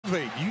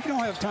elevate. You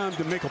don't have time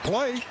to make a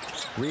play.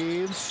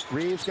 Reeves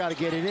got to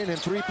get it in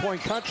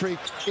three-point country.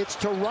 It's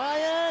to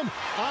Ryan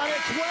on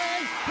its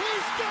way.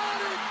 He's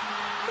got it.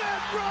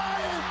 Matt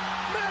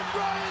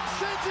Ryan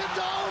sends it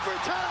to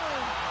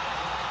overtime.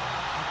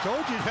 I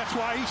told you that's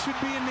why he should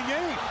be in the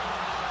game.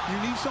 You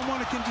need someone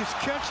that can just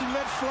catch and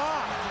let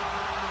fly.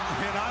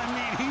 And I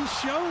mean, he's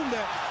shown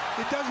that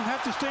it doesn't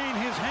have to stay in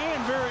his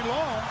hand very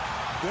long.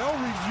 They'll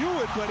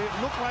review it, but it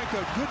looked like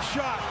a good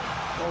shot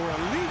or a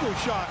legal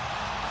shot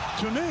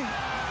to me.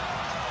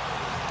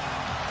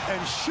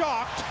 And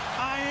shocked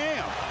I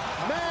am.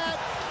 Matt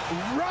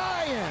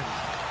Ryan,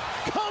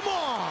 come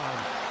on.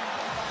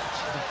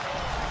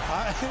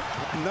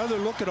 Another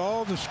look at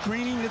all the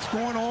screening that's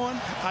going on.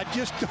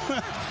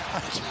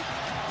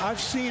 I've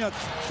seen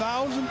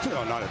 1,000,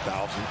 oh, not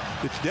 1,000.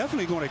 It's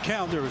definitely going to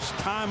count. There was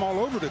time all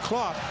over the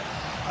clock.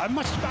 Maybe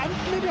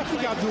I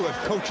think I'll do a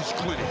coach's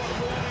clinic.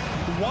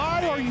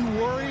 Why are you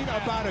worried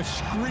about a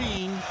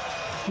screen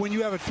when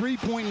you have a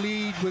three-point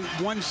lead with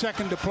 1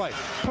 second to play?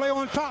 Play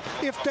on top.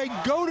 If they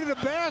go to the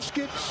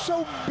basket,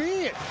 so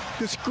be it.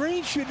 The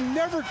screen should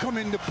never come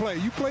into play.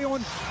 You play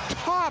on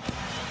top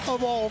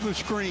of all the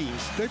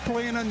screens. They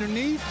playing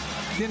underneath,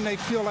 then they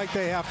feel like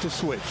they have to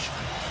switch.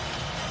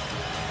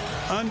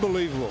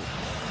 Unbelievable.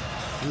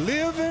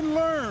 Live and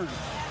learn.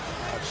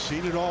 I've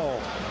seen it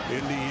all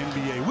in the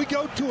NBA. We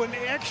go to an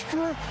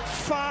extra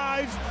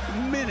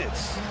 5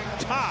 minutes,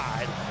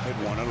 tied at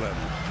 111.